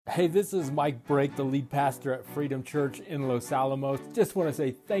Hey, this is Mike Brake, the lead pastor at Freedom Church in Los Alamos. Just want to say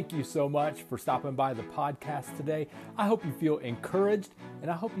thank you so much for stopping by the podcast today. I hope you feel encouraged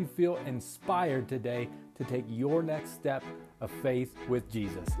and I hope you feel inspired today to take your next step of faith with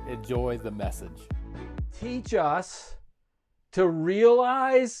Jesus. Enjoy the message. Teach us to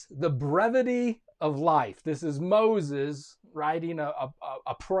realize the brevity of life. This is Moses writing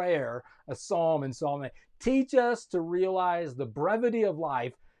a prayer, a psalm in Psalm 8. Teach us to realize the brevity of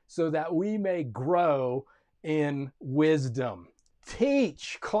life so that we may grow in wisdom.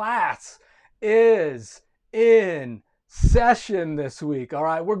 Teach class is in session this week. All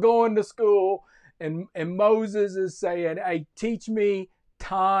right, we're going to school, and Moses is saying, hey, teach me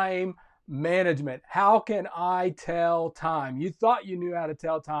time management. How can I tell time? You thought you knew how to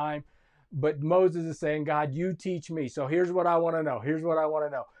tell time, but Moses is saying, God, you teach me. So here's what I want to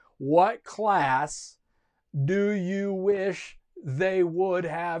know. What class do you wish they would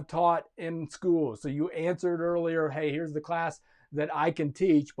have taught in school? So you answered earlier, hey, here's the class that I can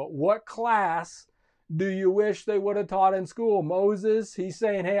teach, but what class do you wish they would have taught in school? Moses, he's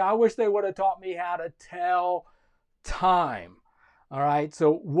saying, hey, I wish they would have taught me how to tell time. All right,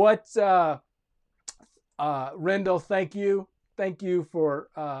 so what, Rendell, thank you. Thank you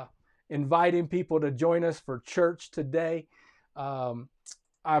for inviting people to join us for church today.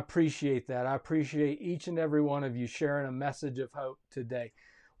 I appreciate that. I appreciate each and every one of you sharing a message of hope today.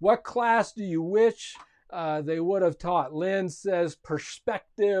 What class do you wish they would have taught? Lynn says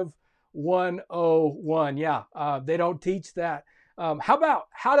Perspective 101. Yeah, they don't teach that. How about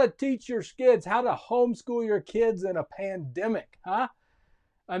how to teach your kids, how to homeschool your kids in a pandemic, huh?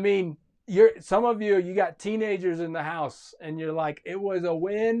 I mean, some of you got teenagers in the house and you're like, it was a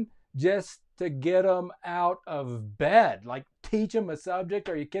win just to get them out of bed. Like, teach them a subject.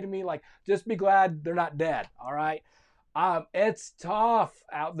 Are you kidding me? Like, just be glad they're not dead. All right. It's tough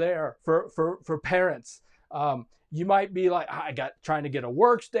out there for parents. You might be like, trying to get a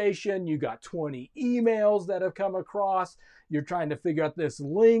workstation. You got 20 emails that have come across. You're trying to figure out this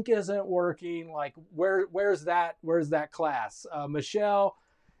link isn't working. Like, where's that class? Michelle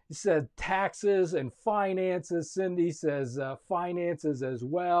said taxes and finances. Cindy says finances as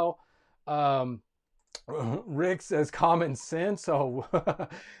well. Rick says common sense. Oh,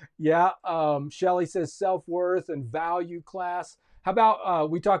 yeah. Shelly says self-worth and value class. How about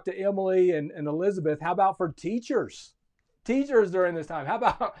we talked to Emily and Elizabeth? How about for teachers during this time? How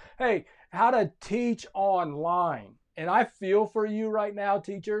about, hey, how to teach online? And I feel for you right now,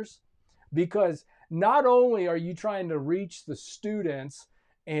 teachers, because not only are you trying to reach the students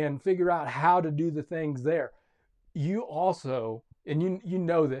and figure out how to do the things there, you also, and you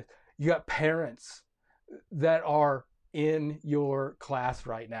know that, you got parents that are in your class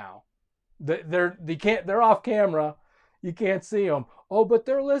right now. They're off camera. You can't see them. Oh, but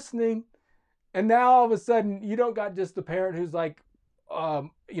they're listening. And now all of a sudden, you don't got just the parent who's like,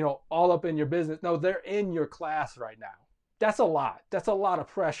 all up in your business. No, they're in your class right now. That's a lot. That's a lot of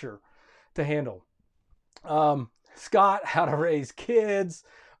pressure to handle. Scott, how to raise kids,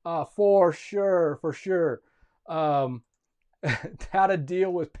 for sure. How to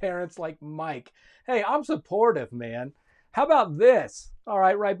deal with parents like Mike. Hey, I'm supportive, man. How about this? All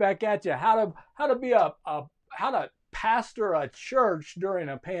right back at you. How to pastor a church during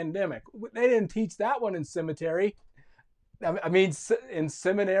a pandemic. They didn't teach that one in seminary. In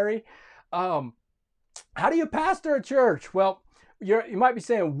seminary. How do you pastor a church? Well, you might be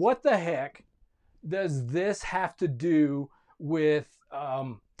saying, what the heck does this have to do with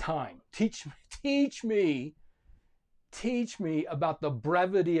time? Teach me about the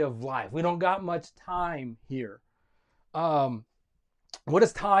brevity of life. We don't got much time here. What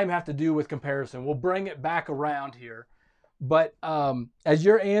does time have to do with comparison? We'll bring it back around here. But as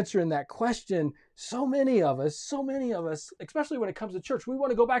you're answering that question, so many of us, especially when it comes to church, we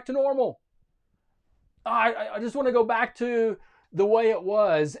want to go back to normal. I just want to go back to the way it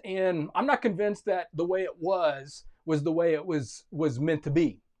was. And I'm not convinced that the way it was the way it was meant to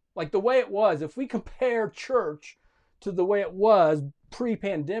be. Like the way it was, if we compare church to the way it was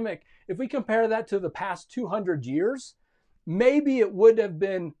pre-pandemic, if we compare that to the past 200 years, maybe it would have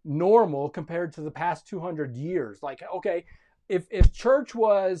been normal compared to the past 200 years. Like, okay, if church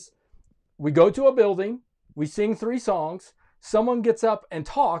was, we go to a building, we sing 3 songs, someone gets up and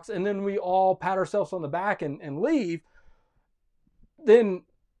talks, and then we all pat ourselves on the back and leave, then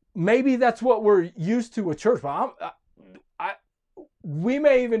maybe that's what we're used to with church. But we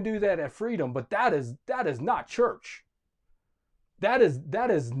may even do that at Freedom, but that is not church. That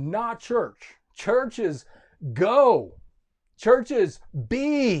is not church. Church is go. Church is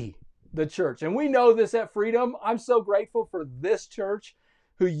be the church. And we know this at Freedom. I'm so grateful for this church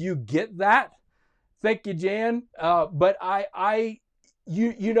who you get that. Thank you, Jan. But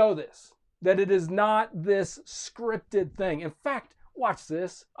you know this, that it is not this scripted thing. In fact, watch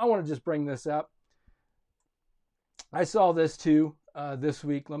this. I want to just bring this up. I saw this too this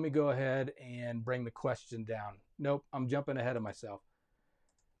week. Let me go ahead and bring the question down. Nope, I'm jumping ahead of myself.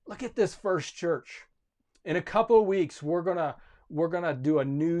 Look at this first church. In a couple of weeks, we're gonna do a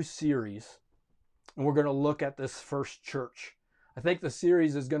new series, and we're gonna look at this first church. I think the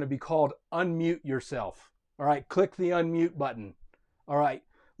series is going to be called Unmute Yourself. All right, click the unmute button. All right,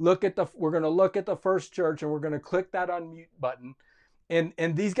 we're going to look at the first church, and we're going to click that unmute button.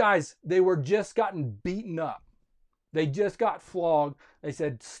 And these guys, they were just gotten beaten up. They just got flogged. They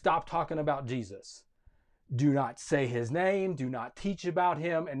said, stop talking about Jesus. Do not say his name. Do not teach about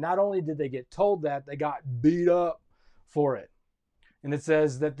him. And not only did they get told that, they got beat up for it. And it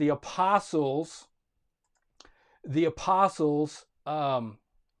says that the apostles, let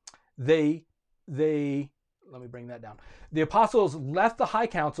me bring that down. The apostles left the high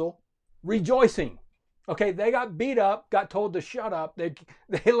council rejoicing. Okay, they got beat up, got told to shut up. They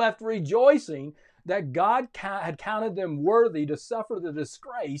left rejoicing that God had counted them worthy to suffer the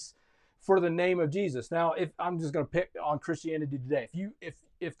disgrace for the name of Jesus. Now, if I'm just going to pick on Christianity today,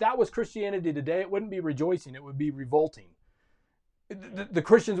 if that was Christianity today, it wouldn't be rejoicing, it would be revolting. The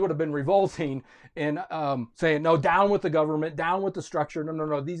Christians would have been revolting and saying, no, down with the government, down with the structure.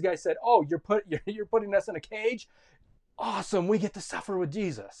 No. These guys said, oh, you're putting us in a cage? Awesome, we get to suffer with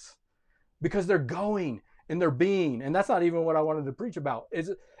Jesus. Because they're going and they're being. And that's not even what I wanted to preach about.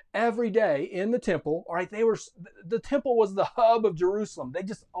 Is every day in the temple, all right, the temple was the hub of Jerusalem. They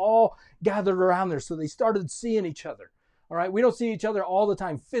just all gathered around there. So they started seeing each other. All right, we don't see each other all the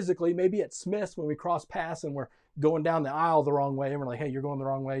time physically. Maybe at Smith's when we cross paths and we're going down the aisle the wrong way, and we're like, hey, you're going the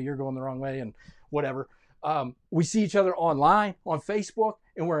wrong way, you're going the wrong way, and whatever. We see each other online, on Facebook,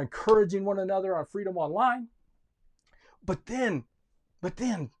 and we're encouraging one another on Freedom Online. But then,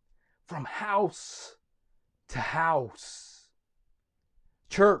 from house to house,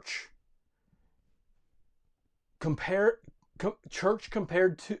 church compared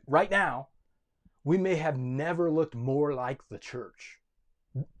to right now, we may have never looked more like the church.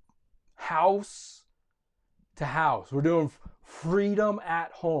 House to house. We're doing freedom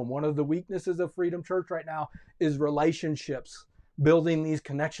at home. One of the weaknesses of Freedom Church right now is relationships, building these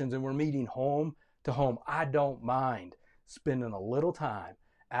connections, and we're meeting home to home. I don't mind spending a little time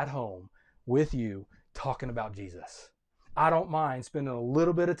at home with you talking about Jesus. I don't mind spending a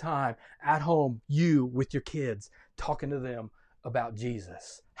little bit of time at home, you with your kids, talking to them about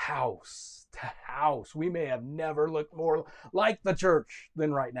Jesus. House to house. We may have never looked more like the church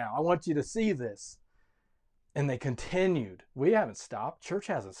than right now. I want you to see this. And they continued. We haven't stopped. Church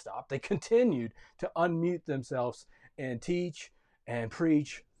hasn't stopped. They continued to unmute themselves and teach and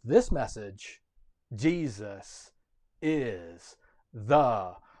preach this message. Jesus is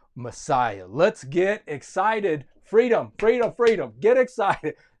the Messiah. Let's get excited. Freedom, freedom, freedom. Get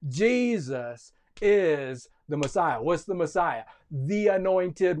excited. Jesus is the Messiah. What's the Messiah? The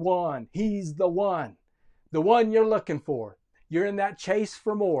anointed one. He's the one you're looking for. You're in that chase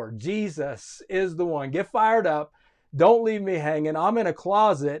for more. Jesus is the one. Get fired up. Don't leave me hanging. I'm in a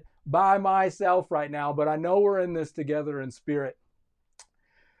closet by myself right now, but I know we're in this together in spirit.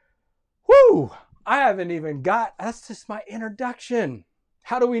 Whew! I haven't even that's just my introduction.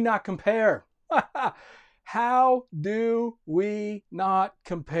 How do we not compare? How do we not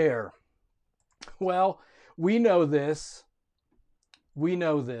compare? Well, we know this.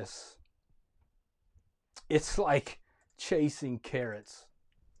 It's like chasing carrots.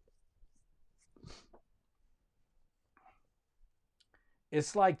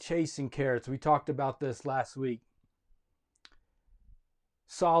 It's like chasing carrots. We talked about this last week.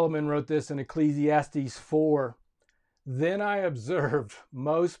 Solomon wrote this in Ecclesiastes 4. Then I observed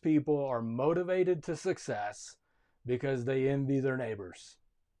most people are motivated to success because they envy their neighbors.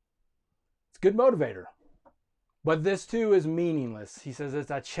 It's a good motivator. But this too is meaningless. He says it's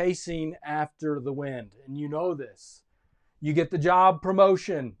a chasing after the wind. And you know this. You get the job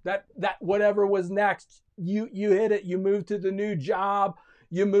promotion, that whatever was next, you hit it. You moved to the new job,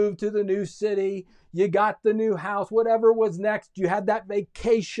 you moved to the new city, you got the new house, whatever was next. You had that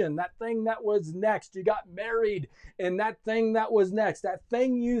vacation, that thing that was next. You got married, and that thing that was next, that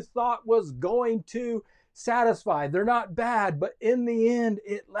thing you thought was going to satisfy. They're not bad, but in the end,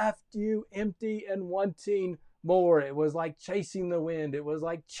 it left you empty and wanting more. It was like chasing the wind. It was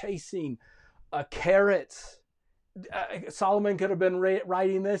like chasing a carrot. Solomon could have been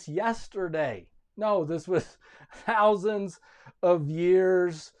writing this yesterday. No, this was thousands of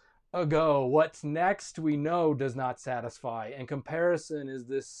years ago. What's next, we know, does not satisfy. And comparison is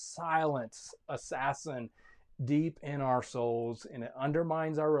this silent assassin deep in our souls, and it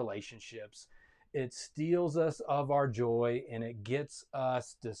undermines our relationships. It steals us of our joy, and it gets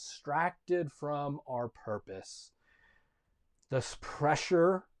us distracted from our purpose. This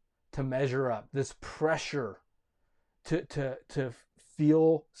pressure to measure up, this pressure to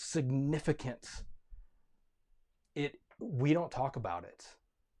feel significant. We don't talk about it,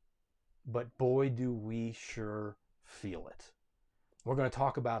 but boy, do we sure feel it. We're going to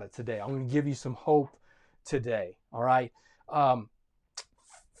talk about it today. I'm going to give you some hope today. All right.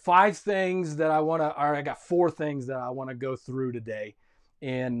 5 things that I got 4 things that I want to go through today.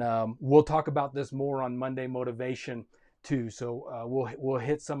 And we'll talk about this more on Monday Motivation too. So we'll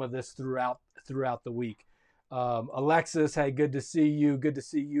hit some of this throughout the week. Alexis, hey, good to see you. Good to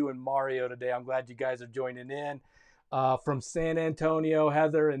see you and Mario today. I'm glad you guys are joining in. From San Antonio,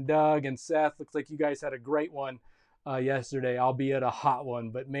 Heather and Doug and Seth. Looks like you guys had a great one yesterday, albeit a hot one.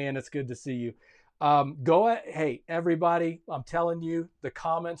 But man, it's good to see you. Hey, everybody, I'm telling you, the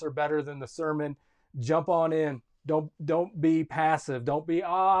comments are better than the sermon. Jump on in. Don't be passive. Don't be,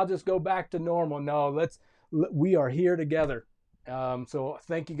 I'll just go back to normal. No, we are here together. So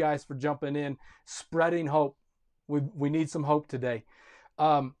thank you guys for jumping in, spreading hope. We need some hope today.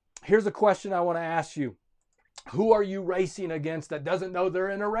 Here's a question I want to ask you. Who are you racing against that doesn't know they're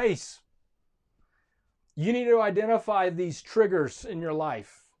in a race? You need to identify these triggers in your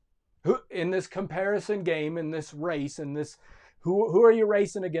life. In this comparison game, in this race, who are you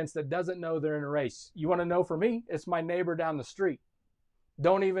racing against that doesn't know they're in a race? You want to know for me? It's my neighbor down the street.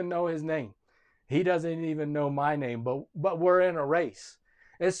 Don't even know his name. He doesn't even know my name, but we're in a race.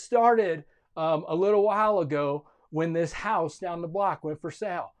 It started a little while ago when this house down the block went for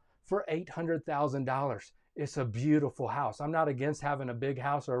sale for $800,000. It's a beautiful house. I'm not against having a big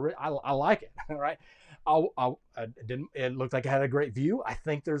house, I like it. All right. It looked like it had a great view. I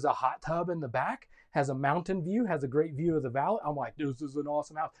think there's a hot tub in the back, has a mountain view, has a great view of the valley. I'm like, this is an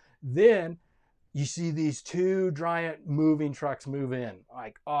awesome house. Then you see these 2 giant moving trucks move in.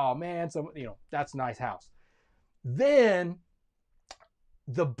 Like, oh man, that's a nice house. Then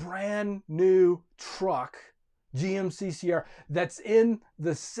the brand new truck, GMC Sierra, that's in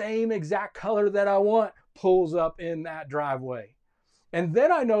the same exact color that I want, pulls up in that driveway. And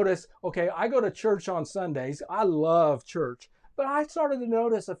then I noticed, okay, I go to church on Sundays. I love church. But I started to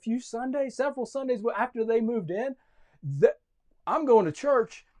notice several Sundays after they moved in, that I'm going to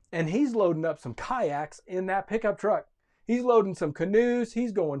church and he's loading up some kayaks in that pickup truck. He's loading some canoes.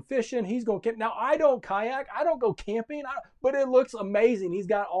 He's going fishing. He's going camping. Now, I don't kayak. I don't go camping, but it looks amazing. He's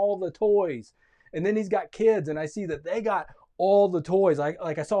got all the toys. And then he's got kids, and I see that they got all the toys.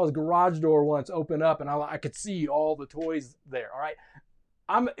 I saw his garage door once open up, and I could see all the toys there. All right,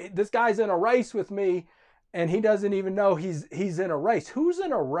 this guy's in a race with me, and he doesn't even know he's in a race. Who's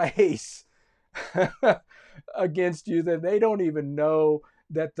in a race against you that they don't even know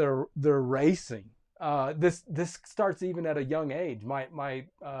that they're racing? This starts even at a young age. My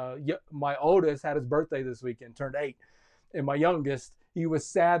oldest had his birthday this weekend, turned 8, and my youngest, he was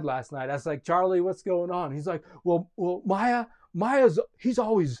sad last night. I was like, Charlie, what's going on? He's like, well, he's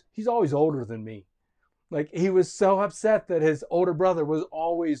always older than me. Like, he was so upset that his older brother was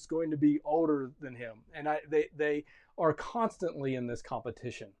always going to be older than him. And they are constantly in this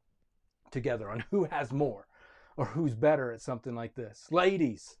competition together on who has more or who's better at something like this.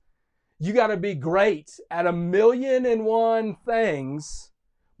 Ladies, you got to be great at 1,000,001 things,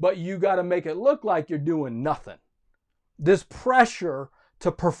 but you got to make it look like you're doing nothing. This pressure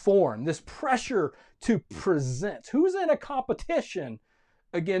to perform, this pressure to present. Who's in a competition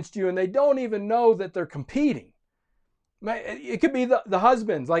against you and they don't even know that they're competing? It could be the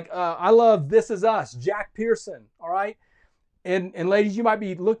husbands. Like, I love This Is Us, Jack Pearson, all right? And ladies, you might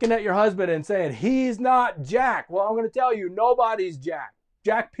be looking at your husband and saying, he's not Jack. Well, I'm going to tell you, nobody's Jack.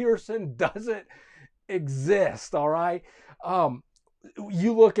 Jack Pearson doesn't exist, all right?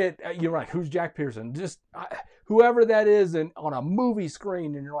 You look at, you're like, who's Jack Pearson? Just whoever that is on a movie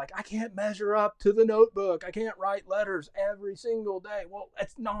screen, and you're like, I can't measure up to The Notebook. I can't write letters every single day. Well,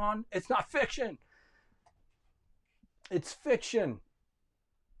 it's not fiction. It's fiction.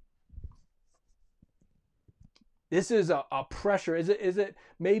 This is a pressure. Is it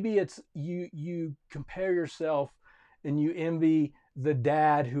maybe it's you compare yourself and you envy the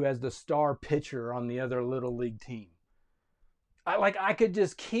dad who has the star pitcher on the other little league team. I could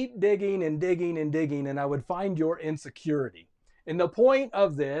just keep digging and digging and digging, and I would find your insecurity. And the point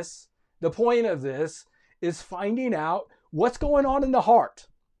of this is finding out what's going on in the heart.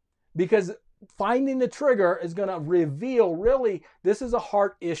 Because finding the trigger is going to reveal, really, this is a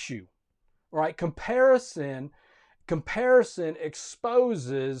heart issue, right? Comparison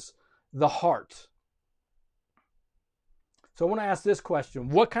exposes the heart. So I want to ask this question.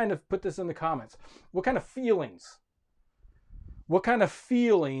 Put this in the comments. What kind of feelings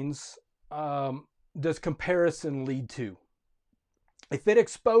does comparison lead to? If it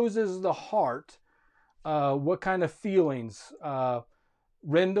exposes the heart, what kind of feelings?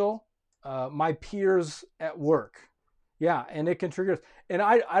 Rendell, my peers at work. Yeah, and it can trigger us. And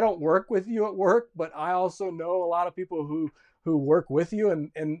I don't work with you at work, but I also know a lot of people who work with you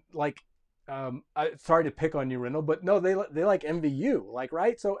and like, sorry to pick on you, Rendell, but no, they like envy you, like,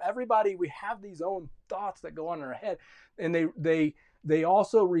 right? So everybody, we have these own thoughts that go on in our head, and they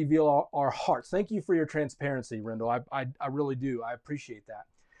also reveal our hearts. Thank you for your transparency, Rendell. I really do. I appreciate that.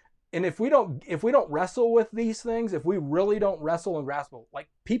 And if we don't wrestle with these things, if we really don't wrestle and grasp, like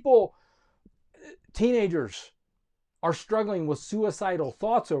people, teenagers are struggling with suicidal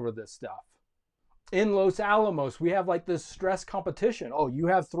thoughts over this stuff. In Los Alamos, we have like this stress competition. Oh, you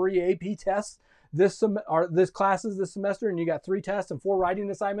have 3 AP tests this classes this semester, and you got 3 tests and 4 writing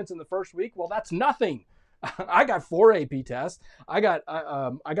assignments in the first week. Well, that's nothing. I got 4 AP tests. I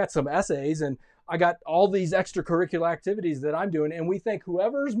got some essays, and I got all these extracurricular activities that I'm doing. And we think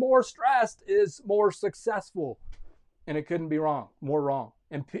whoever's more stressed is more successful, and it couldn't be more wrong.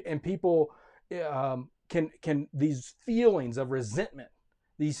 And people can these feelings of resentment,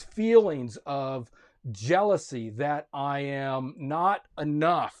 these feelings of jealousy that I am not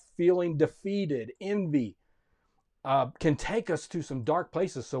enough, feeling defeated, envy, can take us to some dark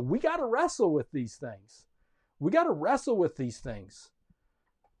places. So we got to wrestle with these things.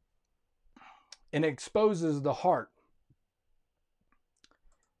 And it exposes the heart.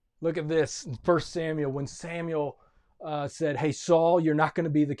 Look at this in 1 Samuel, when Samuel said, hey, Saul, you're not going to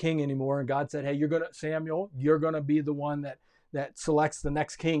be the king anymore. And God said, hey, you're going to be the one that selects the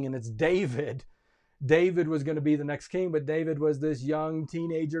next king. And it's David. David was going to be the next king, but David was this young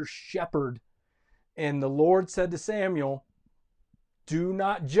teenager shepherd. And the Lord said to Samuel, do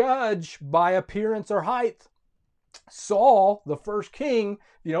not judge by appearance or height. Saul, the first king,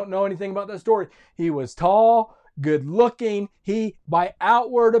 if you don't know anything about that story, he was tall, good looking. By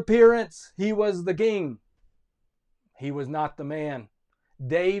outward appearance, he was the king. He was not the man.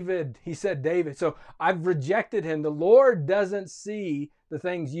 David, he said David. So I've rejected him. The Lord doesn't see the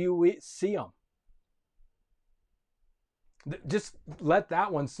things you see them. Just let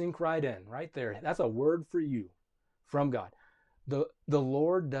that one sink right in, right there. That's a word for you from God. The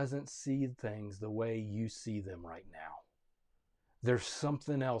Lord doesn't see things the way you see them right now. There's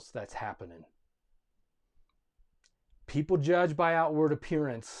something else that's happening. People judge by outward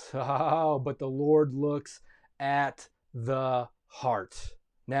appearance, but the Lord looks at the heart.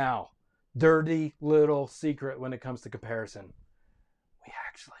 Now, dirty little secret when it comes to comparison. We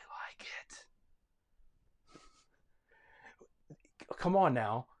actually like it. Come on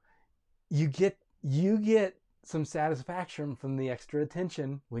now. You get some satisfaction from the extra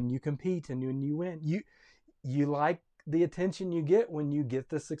attention when you compete and when you win. You like the attention you get when you get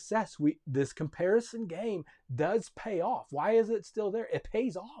the success. This comparison game does pay off. Why is it still there? It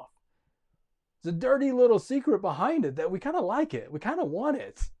pays off. There's a dirty little secret behind it that we kind of like it. We kind of want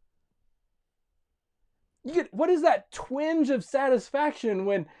it. What is that twinge of satisfaction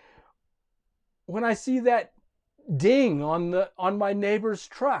when I see that ding on my neighbor's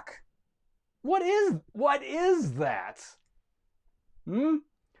truck? What is that?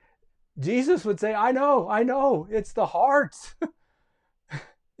 Jesus would say, I know, it's the heart.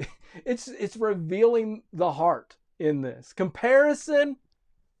 It's revealing the heart in this. Comparison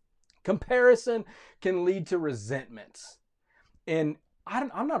can lead to resentments. And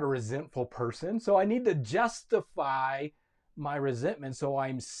I'm not a resentful person, so I need to justify my resentment so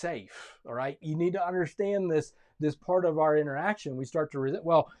I'm safe. All right? You need to understand this part of our interaction. We start to resent.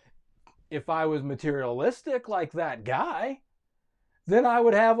 Well, if I was materialistic like that guy, then I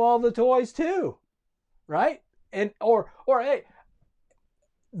would have all the toys too, right? And or hey,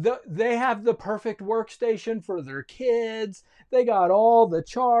 they have the perfect workstation for their kids. They got all the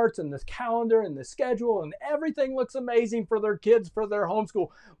charts and this calendar and the schedule, and everything looks amazing for their kids for their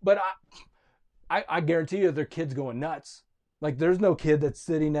homeschool. But I guarantee you, their kids going nuts. Like, there's no kid that's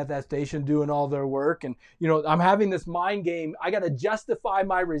sitting at that station doing all their work. And, I'm having this mind game. I got to justify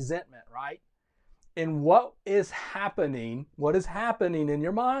my resentment, right? And what is happening in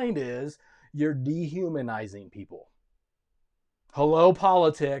your mind is you're dehumanizing people. Hello,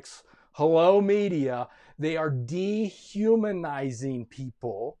 politics. Hello, media. They are dehumanizing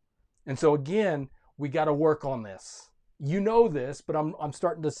people. And so, again, we got to work on this. you know this, but I'm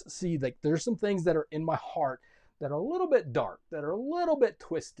starting to see like there's some things that are in my heart that are a little bit dark, that are a little bit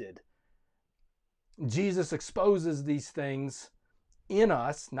twisted. Jesus exposes these things in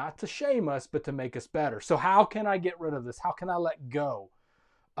us, not to shame us, but to make us better. So how can I get rid of this? How can I let go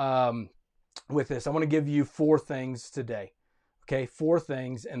with this? I want to give you 4 things today. Okay, 4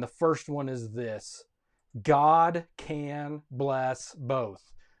 things. And the first one is this: God can bless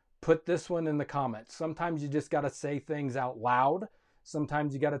both. Put this one in the comments. Sometimes you just got to say things out loud.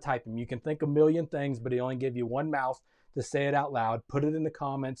 Sometimes you got to type them. You can think a million things, but he only gave you one mouth to say it out loud. Put it in the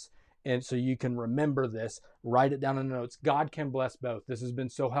comments, and so you can remember this. Write it down in the notes. God can bless both. This has been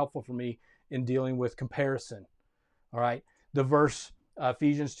so helpful for me in dealing with comparison. All right. The verse,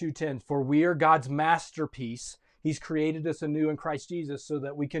 Ephesians 2:10, for we are God's masterpiece. He's created us anew in Christ Jesus so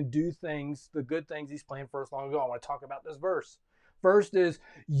that we can do things, the good things he's planned for us long ago. I want to talk about this verse. First is,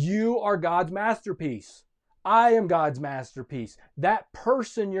 you are God's masterpiece. I am God's masterpiece. That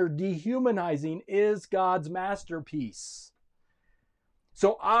person you're dehumanizing is God's masterpiece.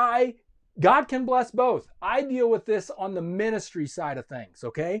 So God can bless both. I deal with this on the ministry side of things,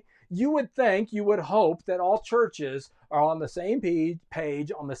 okay? You would hope that all churches are on the same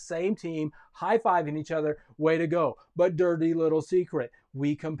page, on the same team, high-fiving each other. Way to go. But dirty little secret,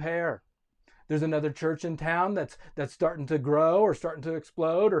 we compare. There's another church in town that's starting to grow or starting to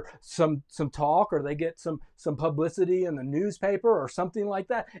explode, or some talk, or they get some publicity in the newspaper or something like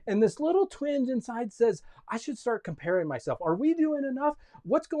that. And this little twinge inside says, I should start comparing myself. Are we doing enough?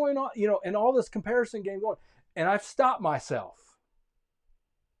 What's going on? And all this comparison game going. And I've stopped myself.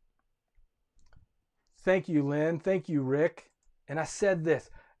 Thank you, Lynn. Thank you, Rick. And I said this: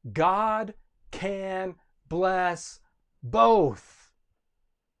 God can bless both.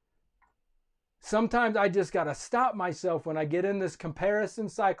 Sometimes I just got to stop myself when I get in this comparison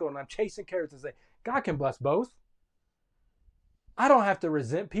cycle and I'm chasing carrots and say, God can bless both. I don't have to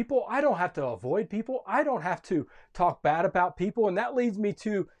resent people. I don't have to avoid people. I don't have to talk bad about people. And that leads me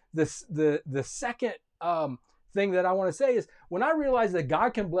to the second thing that I want to say is, when I realize that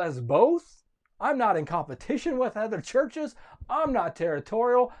God can bless both, I'm not in competition with other churches. I'm not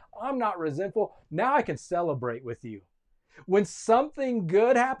territorial. I'm not resentful. Now I can celebrate with you. When something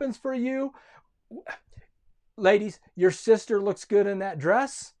good happens for you, ladies, your sister looks good in that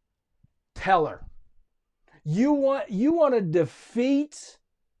dress, tell her. You want to defeat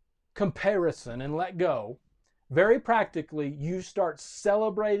comparison and let go. Very practically, you start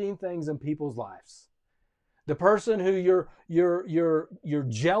celebrating things in people's lives. The person who you're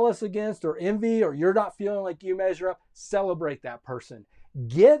jealous against or envy, or you're not feeling like you measure up, celebrate that person.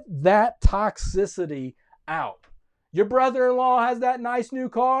 Get that toxicity out. Your brother-in-law has that nice new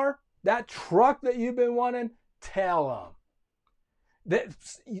car, that truck that you've been wanting, tell them that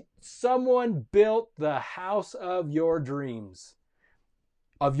someone built the house of your dreams,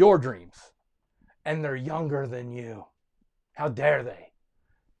 and they're younger than you. How dare they?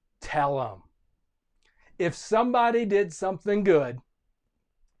 Tell them. If somebody did something good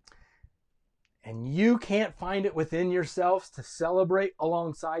and you can't find it within yourselves to celebrate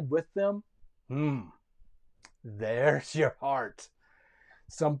alongside with them, there's your heart.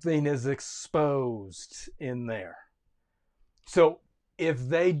 Something is exposed in there. So if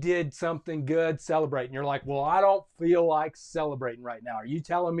they did something good, celebrate. And you're like, well, I don't feel like celebrating right now. Are you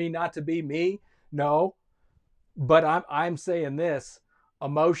telling me not to be me? No. But I'm saying this: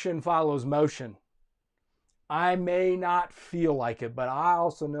 emotion follows motion. I may not feel like it, but I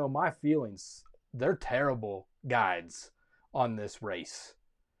also know my feelings, they're terrible guides on this race.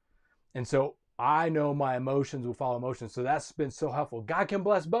 And so I know my emotions will follow emotions. So that's been so helpful. God can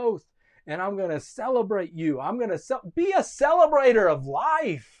bless both. And I'm going to celebrate you. I'm going to be a celebrator of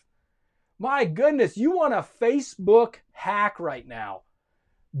life. My goodness, you want a Facebook hack right now.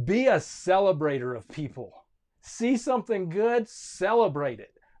 Be a celebrator of people. See something good, celebrate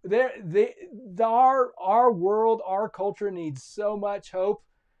it. Our world, our culture needs so much hope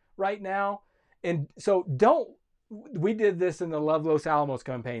right now. And so we did this in the Love Los Alamos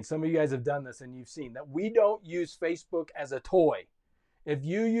campaign. Some of you guys have done this and you've seen that we don't use Facebook as a toy. If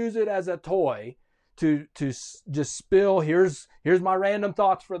you use it as a toy to just spill, here's my random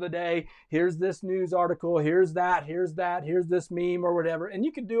thoughts for the day, here's this news article, here's this meme or whatever, and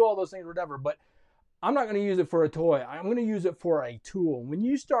you can do all those things, whatever, but I'm not going to use it for a toy. I'm going to use it for a tool. When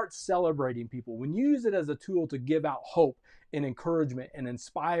you start celebrating people, when you use it as a tool to give out hope and encouragement and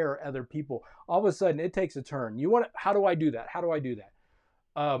inspire other people, all of a sudden it takes a turn. How do I do that?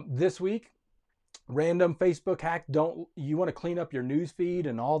 This week, random Facebook hack. You want to clean up your news feed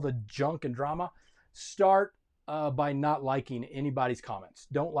and all the junk and drama? Start by not liking anybody's comments.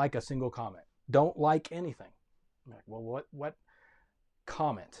 Don't like a single comment. Don't like anything. Like, well, what?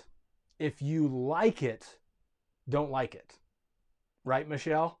 Comment. If you like it, don't like it. Right,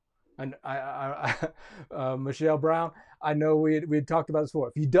 Michelle? And Michelle Brown, I know we had talked about this before.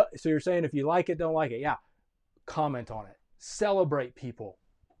 If you do, so you're saying if you like it, don't like it. Yeah. Comment on it. Celebrate people.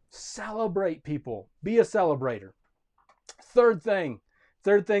 Celebrate people. Be a celebrator. Third thing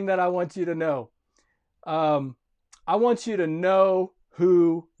that I want you to know. I want you to know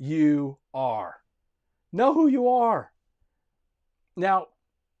who you are. Know who you are. Now,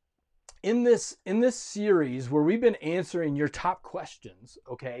 in this series where we've been answering your top questions,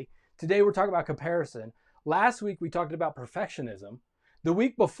 okay? Today we're talking about comparison. Last week we talked about perfectionism. The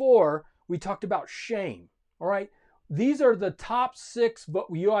week before we talked about shame. All right? These are the top 6, but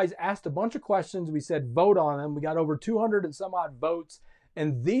we guys asked a bunch of questions. We said vote on them. We got over 200 and some odd votes,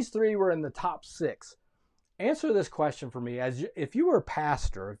 and these 3 were in the top 6. Answer this question for me. If you were a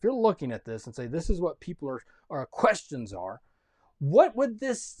pastor, if you're looking at this and say this is what people are questions are, what would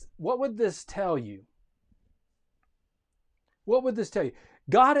this tell you? What would this tell you?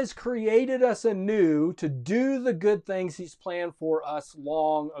 God has created us anew to do the good things He's planned for us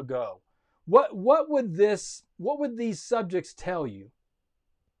long ago. What would these subjects tell you?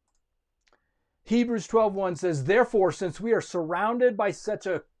 Hebrews 12:1 says, "Therefore, since we are surrounded by such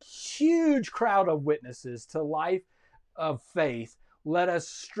a huge crowd of witnesses to life of faith, let us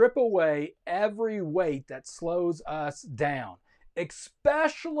strip away every weight that slows us down,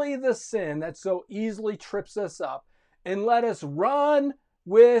 especially the sin that so easily trips us up, and let us run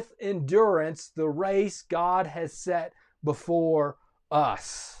with endurance the race God has set before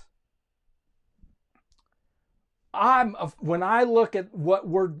us." When I look at what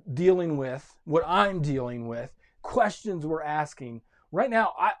we're dealing with, what I'm dealing with, questions we're asking, right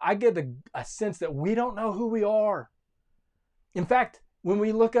now I get a sense that we don't know who we are. In fact, when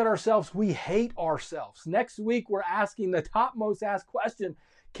we look at ourselves, we hate ourselves. Next week, we're asking the top most asked question,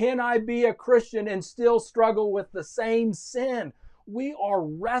 can I be a Christian and still struggle with the same sin? We are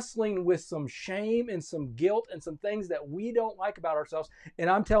wrestling with some shame and some guilt and some things that we don't like about ourselves. And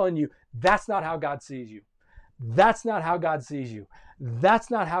I'm telling you, that's not how God sees you. That's not how God sees you.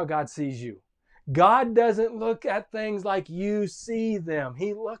 That's not how God sees you. God doesn't look at things like you see them.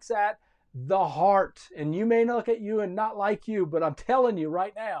 He looks at the heart. And you may look at you and not like you, but I'm telling you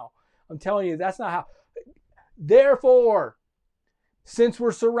right now, that's not how. Therefore, since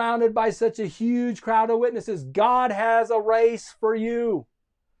we're surrounded by such a huge crowd of witnesses, God has a race for you.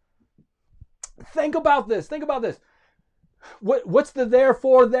 Think about this. What's the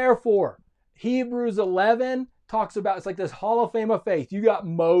therefore? Hebrews 11 talks about, it's like this hall of fame of faith. You got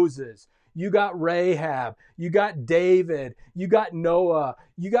Moses, you got Rahab, you got David, you got Noah,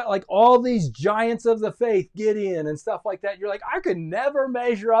 you got like all these giants of the faith, Gideon and stuff like that. You're like, I could never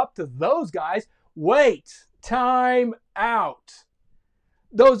measure up to those guys. Wait, time out.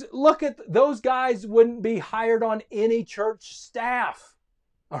 Look at those guys wouldn't be hired on any church staff.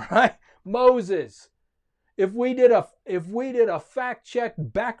 All right, Moses. If we did a fact check,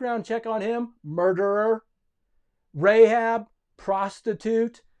 background check on him, murderer. Rahab,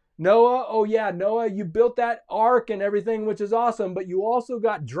 prostitute. Noah, oh yeah, Noah, you built that ark and everything, which is awesome, but you also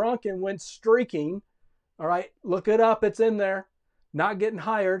got drunk and went streaking. All right, look it up, it's in there. Not getting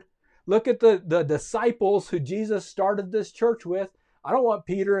hired. Look at the disciples who Jesus started this church with. I don't want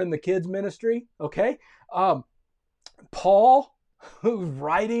Peter in the kids ministry, okay? Paul, who's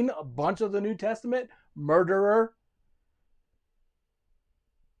writing a bunch of the New Testament, murderer.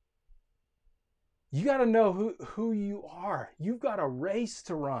 You got to know who you are. You've got a race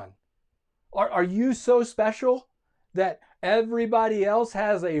to run. Are you so special that everybody else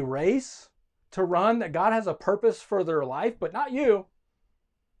has a race to run, that God has a purpose for their life, but not you?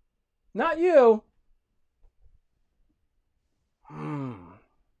 Not you.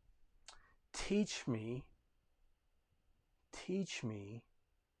 Teach me,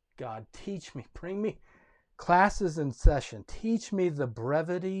 God, teach me. Bring me classes in session. Teach me the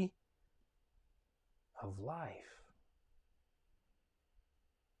brevity of life.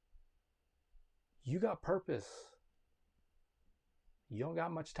 You got purpose. You don't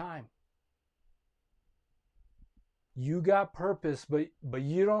got much time. You got purpose, but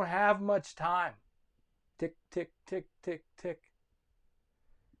you don't have much time. Tick, tick, tick, tick, tick.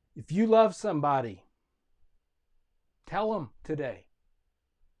 If you love somebody, tell them today.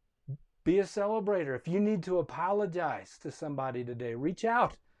 Be a celebrator. If you need to apologize to somebody today, reach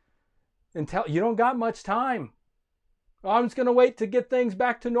out and tell. You don't got much time. Oh, I'm just going to wait to get things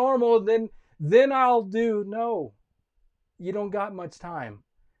back to normal. Then I'll do. No, you don't got much time.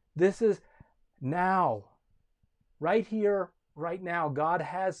 This is now, right here, right now. God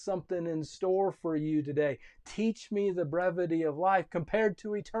has something in store for you today. Teach me the brevity of life. Compared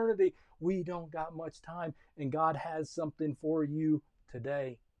to eternity, we don't got much time, and God has something for you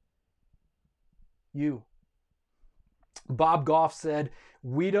today. You. Bob Goff said,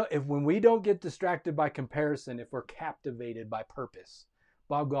 when we don't get distracted by comparison, if we're captivated by purpose.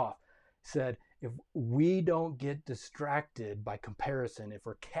 Bob Goff said, if we don't get distracted by comparison, if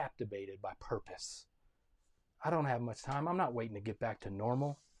we're captivated by purpose. I don't have much time. I'm not waiting to get back to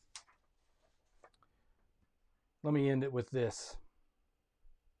normal. Let me end it with this.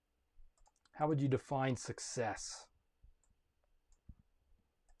 How would you define success?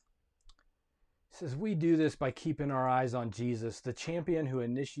 He says, we do this by keeping our eyes on Jesus, the champion who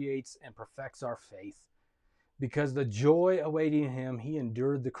initiates and perfects our faith. Because the joy awaiting him, he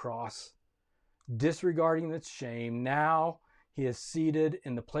endured the cross, disregarding its shame. Now he is seated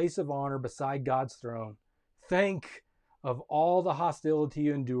in the place of honor beside God's throne. Think of all the hostility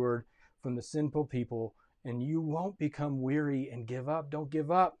you endured from the sinful people, and you won't become weary and give up. Don't give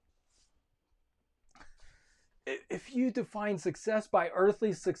up. If you define success by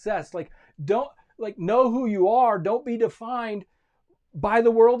earthly success, know who you are. Don't be defined by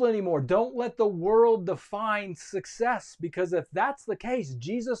the world anymore. Don't let the world define success, because if that's the case,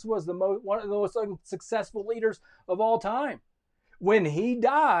 Jesus was one of the most successful leaders of all time. When he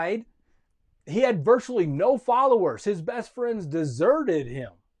died, he had virtually no followers. His best friends deserted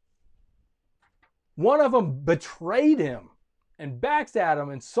him. One of them betrayed him and backstabbed him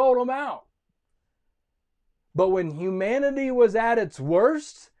and sold him out. But when humanity was at its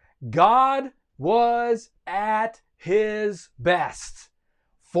worst, God was at his best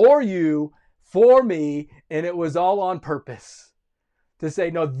for you, for me, and it was all on purpose. To say,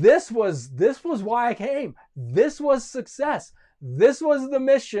 no, this was why I came. This was success. This was the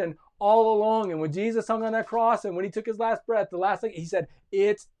mission all along. And when Jesus hung on that cross and when he took his last breath, the last thing he said,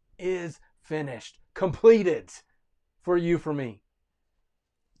 it is finished, completed for you, for me.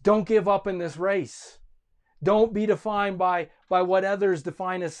 Don't give up in this race. Don't be defined by what others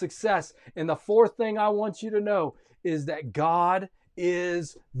define as success. And the fourth thing I want you to know is that God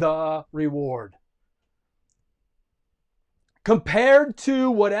is the reward. Compared to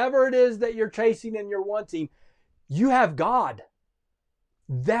whatever it is that you're chasing and you're wanting, you have God.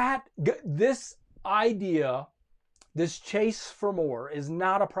 This idea, this chase for more, is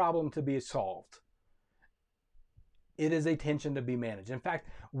not a problem to be solved. It is a tension to be managed. In fact,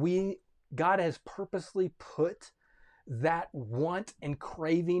 God has purposely put that want and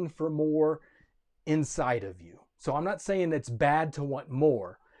craving for more inside of you. So I'm not saying it's bad to want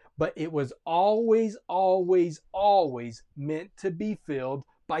more, but it was always, always, always meant to be filled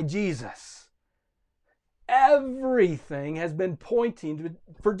by Jesus. Everything has been pointing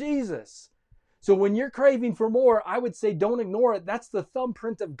for Jesus. So when you're craving for more, I would say don't ignore it. That's the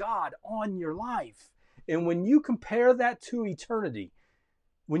thumbprint of God on your life. And when you compare that to eternity,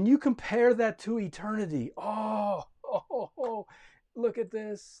 oh, look at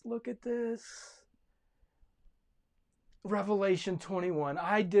this. Revelation 21.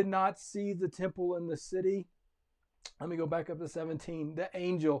 I did not see the temple in the city. Let me go back up to 17. The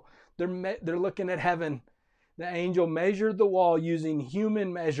angel, they're looking at heaven. The angel measured the wall using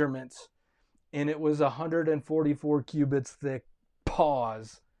human measurements, and it was 144 cubits thick.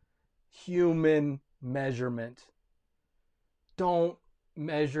 Pause. Human measurement. Don't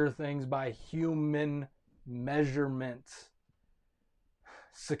measure things by human measurements.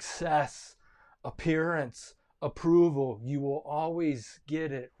 Success, appearance, approval, you will always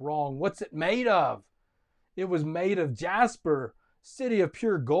get it wrong. What's it made of? It was made of jasper, city of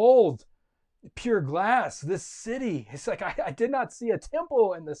pure gold, pure glass. This city, it's like I did not see a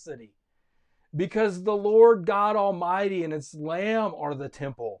temple in the city, because the Lord God Almighty and its Lamb are the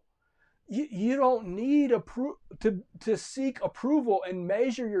temple. You don't need to seek approval and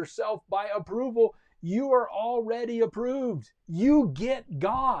measure yourself by approval. You are already approved. You get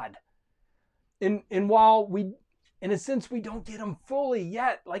God. And while in a sense, we don't get him fully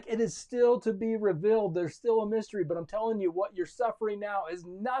yet, like it is still to be revealed. There's still a mystery, but I'm telling you, what you're suffering now is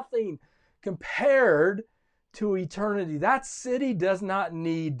nothing compared to eternity. That city does not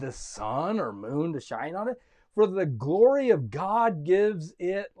need the sun or moon to shine on it. For the glory of God gives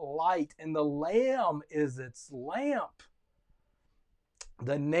it light, and the Lamb is its lamp.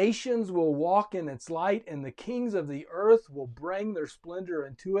 The nations will walk in its light, and the kings of the earth will bring their splendor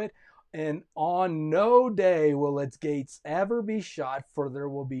into it. And on no day will its gates ever be shut, for there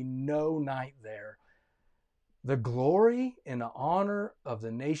will be no night there. The glory and the honor of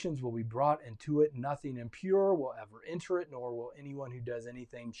the nations will be brought into it. Nothing impure will ever enter it, nor will anyone who does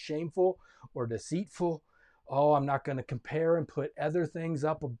anything shameful or deceitful Oh, I'm not going to compare and put other things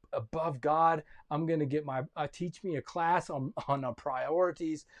up above God. I'm going to get teach me a class on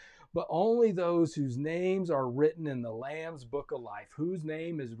priorities, but only those whose names are written in the Lamb's book of life. Whose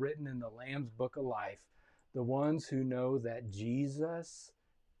name is written in the Lamb's book of life? The ones who know that Jesus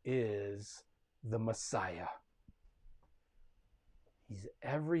is the Messiah. He's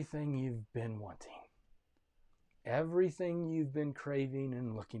everything you've been wanting. Everything you've been craving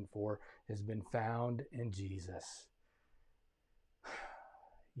and looking for has been found in Jesus.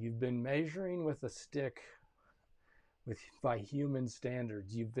 You've been measuring with a stick by human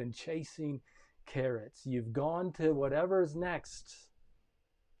standards. You've been chasing carrots. You've gone to whatever's next,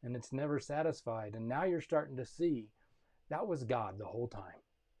 and it's never satisfied. And now you're starting to see that was God the whole time.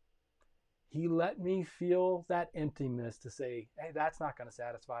 He let me feel that emptiness to say, hey, that's not going to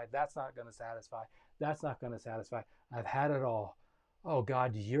satisfy. That's not going to satisfy. That's not going to satisfy. I've had it all. Oh,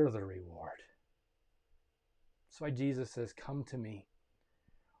 God, you're the reward. That's why Jesus says, come to me,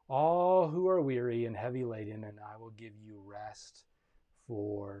 all who are weary and heavy laden, and I will give you rest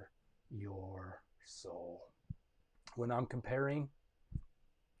for your soul. When I'm comparing,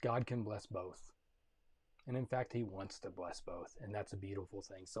 God can bless both. And in fact, he wants to bless both. And that's a beautiful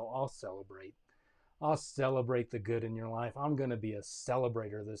thing. So I'll celebrate. I'll celebrate the good in your life. I'm going to be a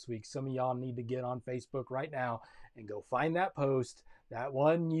celebrator this week. Some of y'all need to get on Facebook right now and go find that post, that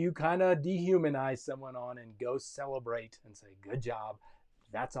one you kind of dehumanize someone on, and go celebrate and say, good job.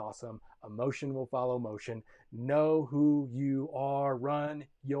 That's awesome. Emotion will follow motion. Know who you are. Run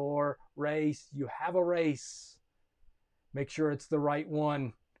your race. You have a race. Make sure it's the right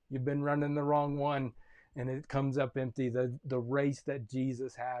one. You've been running the wrong one, and it comes up empty. The race that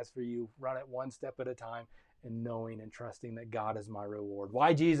Jesus has for you, run it one step at a time, and knowing and trusting that God is my reward.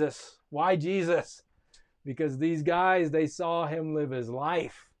 Why Jesus? Why Jesus? Because these guys, they saw him live his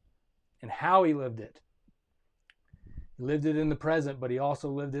life and how he lived it. He lived it in the present, but he also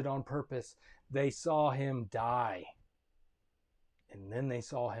lived it on purpose. They saw him die, and then they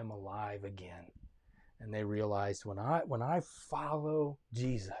saw him alive again. And they realized, when I follow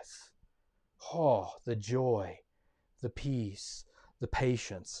Jesus, oh, the joy, the peace, the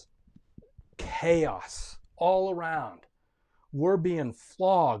patience, chaos all around. We're being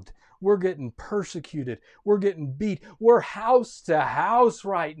flogged. We're getting persecuted. We're getting beat. We're house to house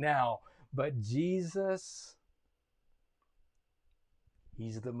right now. But Jesus,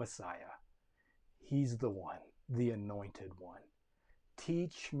 he's the Messiah. He's the one, the anointed one.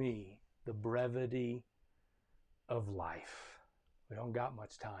 Teach me the brevity of life. We don't got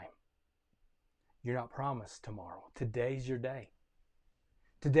much time. You're not promised tomorrow. Today's your day.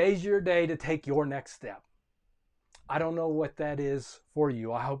 Today's your day to take your next step. I don't know what that is for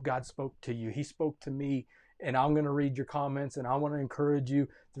you. I hope God spoke to you. He spoke to me, and I'm going to read your comments, and I want to encourage you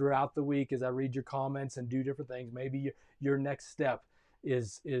throughout the week as I read your comments and do different things. Maybe your next step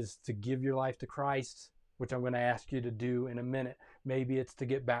is to give your life to Christ, which I'm going to ask you to do in a minute. Maybe it's to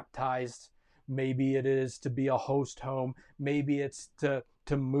get baptized. Maybe it is to be a host home. Maybe it's to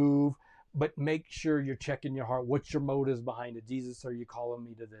move. But make sure you're checking your heart. What's your motives behind it? Jesus, are you calling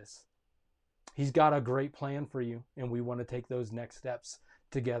me to this? He's got a great plan for you, and we want to take those next steps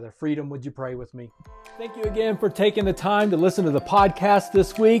together. Freedom, would you pray with me? Thank you again for taking the time to listen to the podcast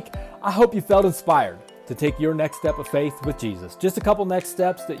this week. I hope you felt inspired to take your next step of faith with Jesus. Just a couple next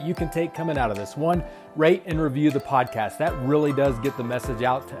steps that you can take coming out of this. One, rate and review the podcast. That really does get the message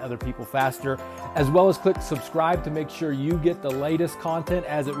out to other people faster, as well as click subscribe to make sure you get the latest content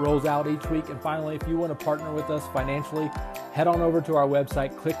as it rolls out each week. And finally, if you want to partner with us financially, head on over to our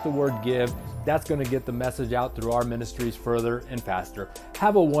website, click the word give. That's going to get the message out through our ministries further and faster.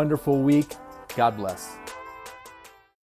 Have a wonderful week. God bless.